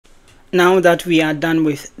Now that we are done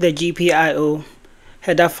with the GPIO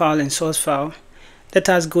header file and source file, let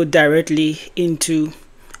us go directly into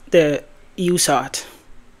the UART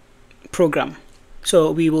program.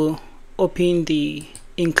 So we will open the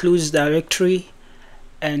includes directory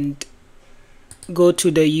and go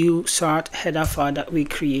to the UART header file that we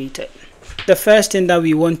created. The first thing that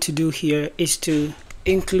we want to do here is to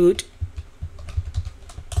include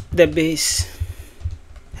the base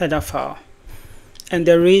header file, and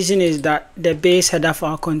the reason is that the base header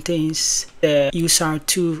file contains the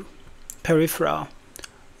UART2 peripheral.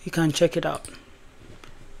 You can check it out.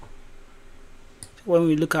 When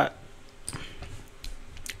we look at,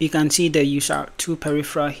 you can see the UART2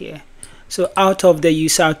 peripheral here. So out of the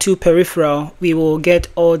UART2 peripheral, we will get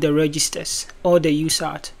all the registers, all the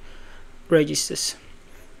UART registers.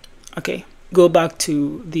 Okay, go back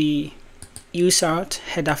to the UART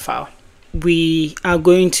header file. We are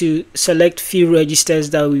going to select few registers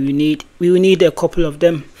that we will need. We will need a couple of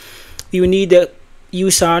them. We will need the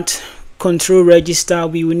UART control register.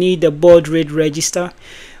 We will need the baud rate register.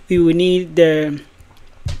 We will need the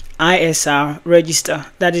ISR register,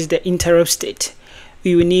 that is the interrupt state.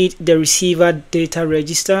 We will need the receiver data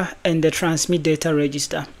register and the transmit data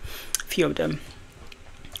register, a few of them.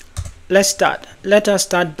 Let's start. Let us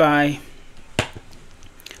start by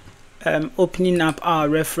opening up our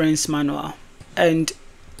reference manual and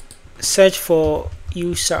search for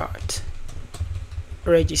UART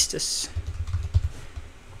registers.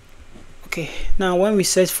 Okay, now when we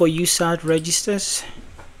search for UART registers,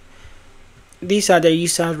 these are the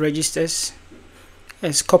UART registers.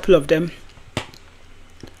 There's a couple of them.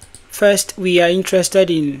 First, we are interested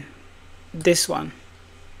in this one.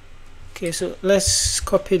 Okay, so let's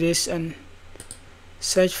copy this and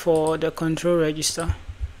search for the control register.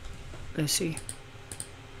 Let's see.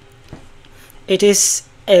 It is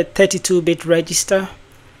a 32-bit register,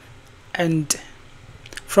 and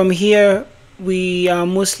from here we are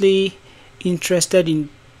mostly interested in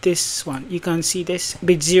this one. You can see this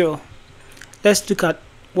bit 0. Let's look at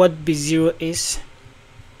what bit 0 is.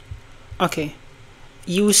 Okay,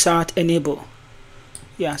 UART enable.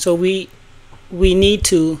 Yeah, so we need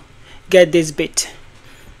to get this bit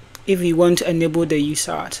if we want to enable the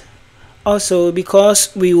UART. Also,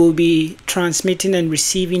 because we will be transmitting and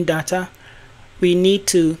receiving data, we need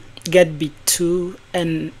to get bit 2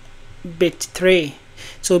 and bit 3.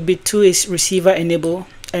 So bit 2 is receiver enable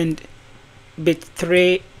and bit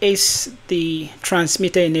 3 is the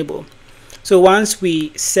transmitter enable. So once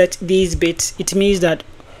we set these bits, it means that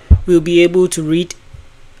we'll be able to read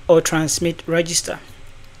or transmit register.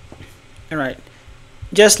 Alright,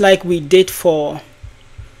 just like we did for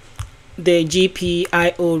the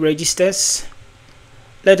GPIO registers,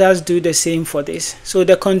 let us do the same for this. So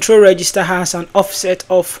the control register has an offset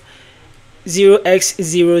of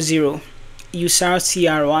 0x00 UART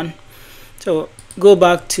CR1. So go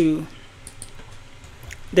back to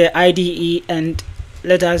the IDE and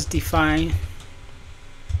let us define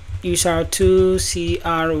UART2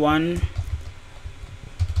 CR1.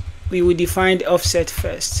 We will define the offset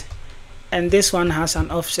first, and this one has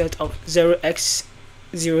an offset of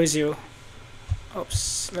 0x00.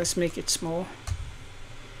 Oops, let's make it small.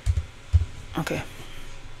 Okay,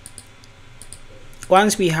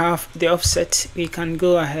 once we have the offset, we can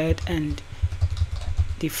go ahead and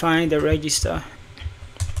define the register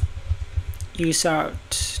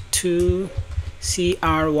UART2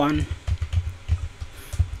 CR1.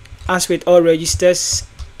 As with all registers,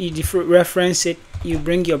 you reference it, you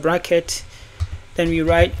bring your bracket, then we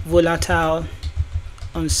write volatile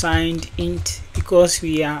unsigned int because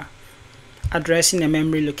we are addressing a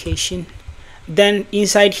memory location. Then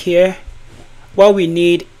inside here, what we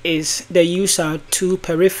need is the UART2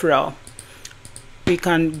 peripheral. We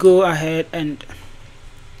can go ahead and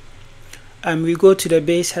we go to the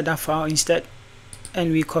base header file instead,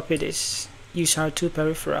 and we copy this UART2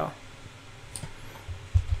 peripheral.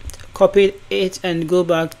 Copy it and go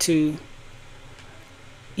back to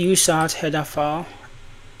UART header file.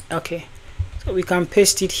 Okay, so we can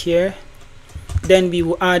paste it here, then we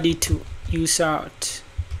will add it to UART2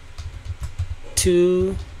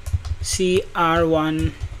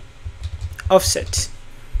 CR1 offset.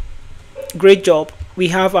 Great job, we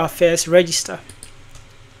have our first register.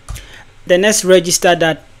 The next register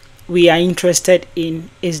that we are interested in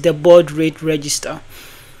is the baud rate register.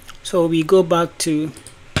 So we go back to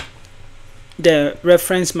the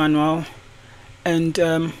reference manual and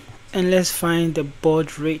let's find the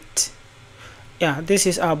baud rate. Yeah, this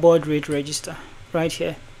is our baud rate register right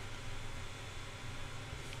here.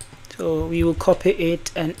 So we will copy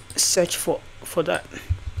it and search for that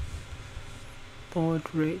baud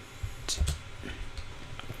rate.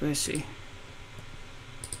 let's see,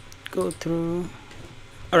 go through.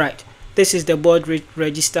 All right, this is the baud rate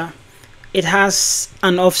register. It has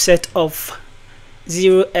an offset of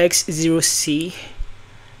 0x0c,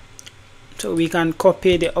 so we can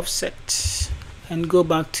copy the offset and go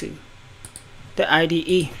back to the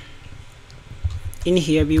IDE. In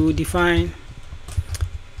here we will define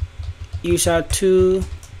UART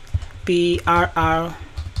peripheral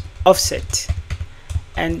offset,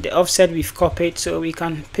 and the offset we've copied, so we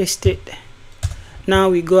can paste it. Now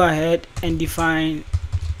we go ahead and define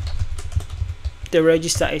the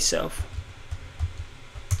register itself.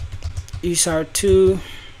 UART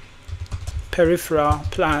peripheral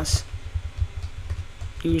plus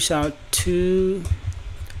UART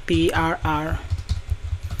peripheral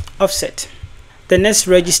offset. The next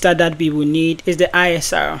register that we will need is the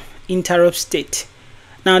ISR, interrupt state.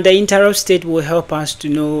 Now the interrupt state will help us to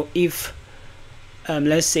know if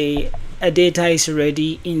let's say a data is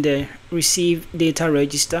ready in the receive data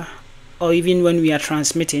register, or even when we are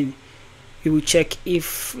transmitting, we will check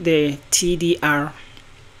if the TDR,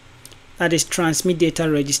 that is transmit data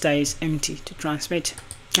register, is empty to transmit.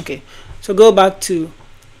 Okay, so go back to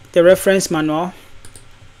the reference manual.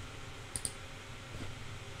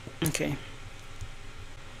 Okay,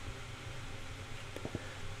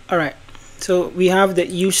 all right, so we have the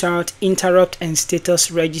UART interrupt and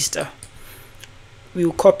status register. We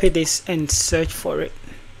will copy this and search for it.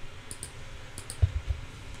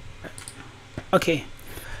 Okay,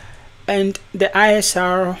 and the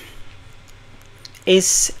ISR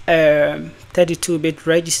is a 32-bit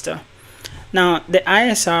register. Now the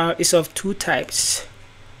ISR is of two types.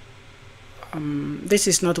 This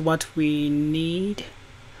is not what we need.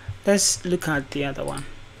 Let's look at the other one.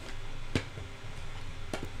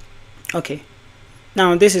 Okay,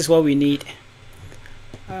 now this is what we need.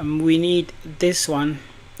 We need this one.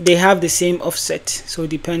 They have the same offset, so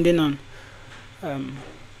depending on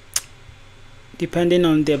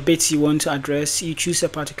the bits you want to address, you choose a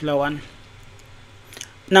particular one.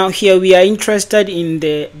 Now here we are interested in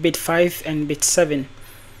the bit 5 and bit 7.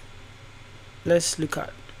 Let's look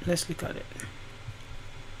at it.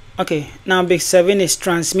 Okay, now bit 7 is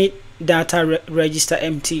transmit data register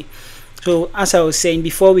empty. So as I was saying,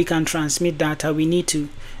 before we can transmit data, we need to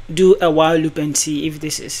do a while loop and see if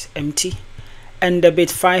this is empty. And the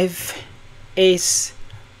bit 5 is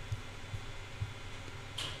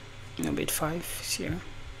bit 5 is here,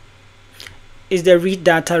 is the read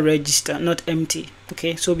data register, not empty.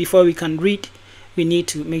 Okay, so before we can read, we need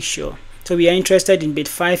to make sure. So we are interested in bit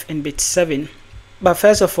 5 and bit 7, but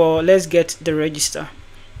first of all, let's get the register.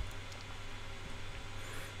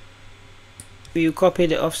 We will copy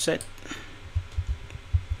the offset.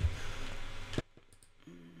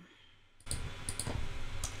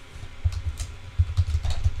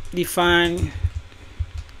 Define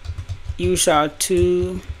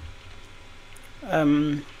UART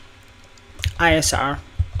ISR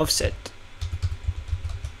offset.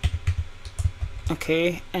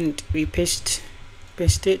 Okay, and we paste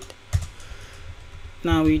it.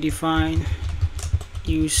 Now we define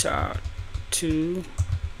UART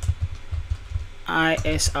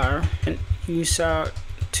ISR and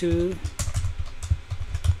UART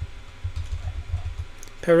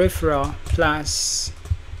peripheral plus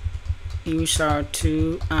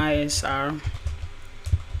UART ISR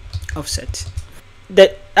offset.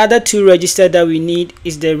 The other two registers that we need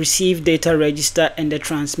is the receive data register and the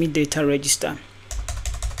transmit data register.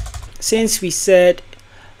 Since we said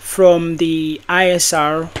from the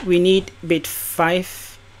ISR we need bit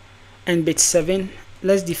 5 and bit 7,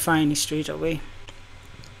 let's define it straight away.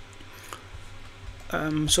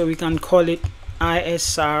 So we can call it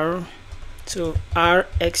ISR, so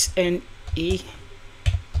RXNE,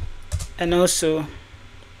 and also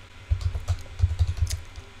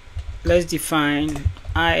let's define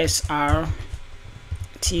ISR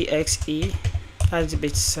TXE, that's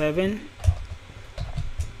bit 7.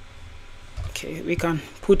 Okay, we can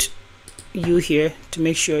put U here to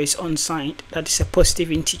make sure it's unsigned, that is a positive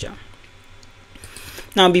integer.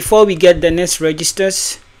 Now before we get the next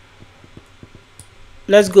registers,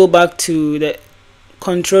 let's go back to the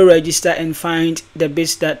control register and find the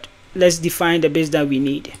bits that, let's define the bits that we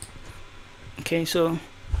need. Okay, so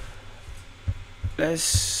let's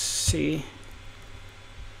see.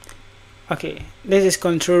 Okay, this is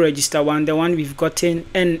control register 1, the one we've gotten,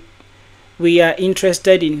 and we are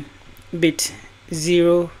interested in bit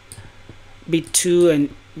 0, bit 2 and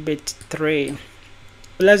bit 3.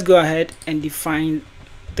 Let's go ahead and define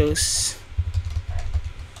those.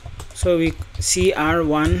 So we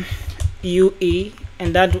CR1 UE,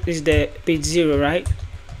 and that is the bit 0, right?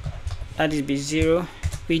 That is bit 0.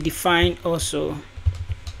 We define also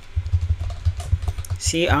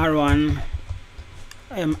CR1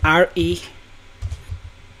 RE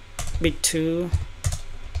bit 2,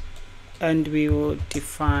 and we will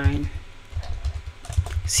define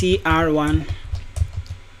CR1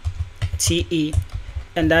 TE,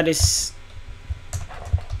 and that is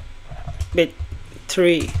bit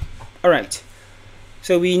 3. All right,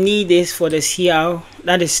 so we need this for the CR,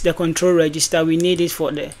 that is the control register. We need it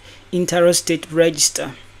for the inter-state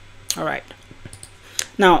register. All right,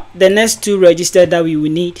 now the next two registers that we will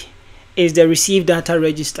need is the receive data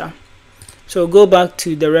register. So go back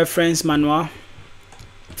to the reference manual,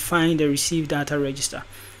 find the receive data register.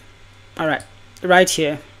 All right, right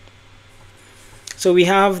here. So we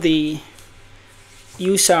have the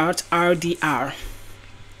UART RDR.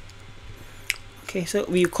 Okay, so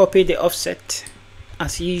we copy the offset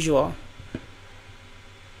as usual.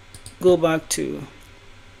 Go back to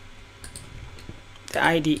the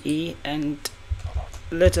IDE and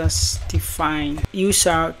let us define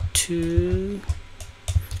UART2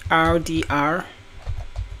 RDR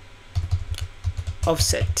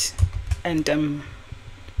offset, and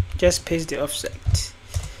just paste the offset.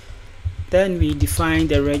 Then we define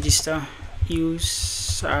the register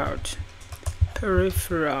UART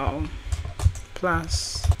peripheral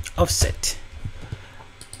plus offset.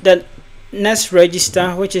 The next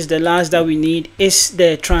register, which is the last that we need, is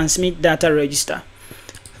the transmit data register.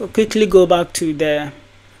 So quickly go back to the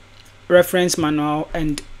reference manual,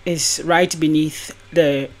 and it's right beneath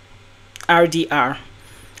the RDR.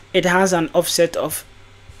 It has an offset of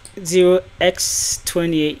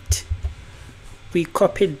 0x28. We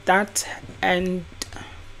copied that and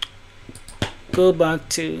go back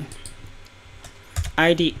to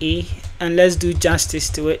IDE and let's do justice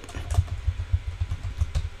to it.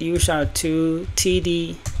 UART2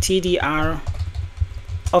 TDR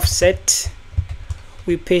offset.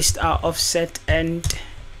 We paste our offset and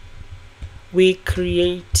we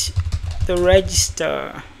create the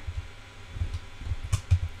register.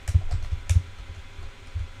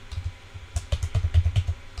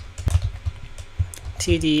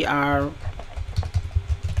 TDR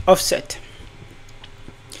offset.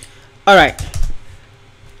 All right,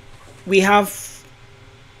 we have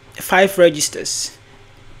 5 registers.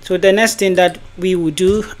 So the next thing that we will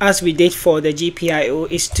do, as we did for the GPIO,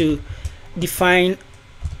 is to define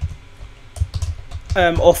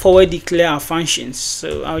or forward declare our functions.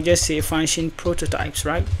 So I'll just say function prototypes,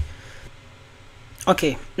 right?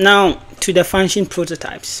 Okay, now to the function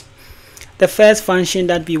prototypes. The first function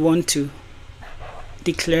that we want to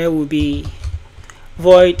declare will be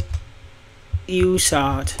void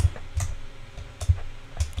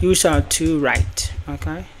UART2 write.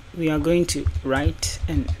 Okay, we are going to write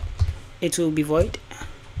and it will be void.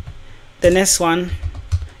 The next one,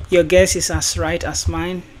 your guess is as right as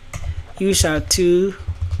mine. UART2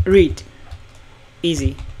 read.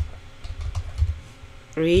 Easy.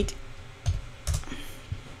 Read.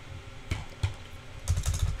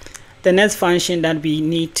 The next function that we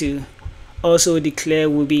need to also declare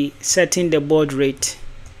will be setting the baud rate.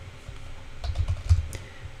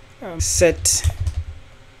 Set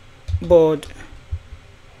baud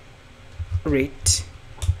rate,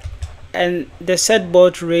 and the set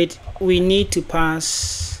baud rate we need to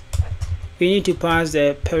pass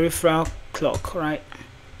the peripheral clock, right?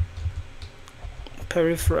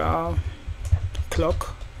 Peripheral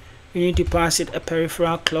clock, we need to pass it a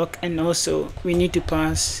peripheral clock, and also we need to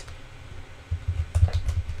pass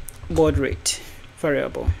baud rate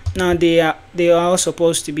variable. Now they are all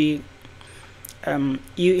supposed to be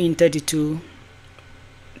UINT32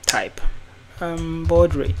 type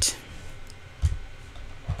baud rate,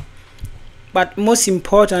 but most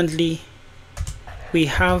importantly we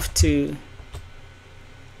have to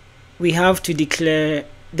declare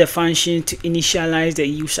the function to initialize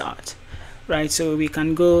the UART, right? So we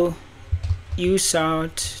can go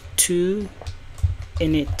UART2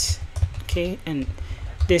 init, okay, and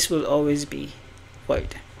this will always be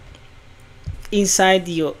void. Inside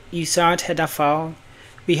the UART header file,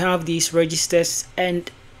 we have these registers and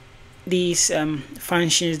these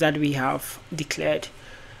functions that we have declared.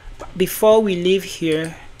 But before we leave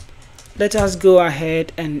here, let us go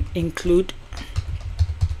ahead and include,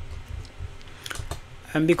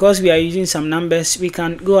 and because we are using some numbers, we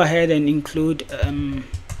can go ahead and include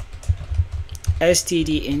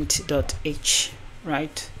stdint.h,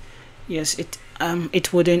 right? Yes, it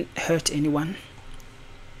wouldn't hurt anyone.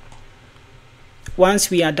 Once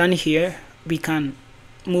we are done here, we can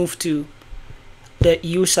move to the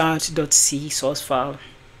UART.c source file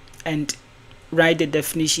and write the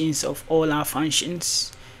definitions of all our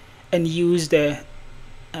functions and use the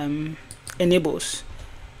enables.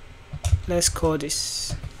 Let's call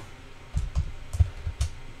this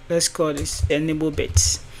let's call this enable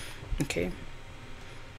bits. Okay,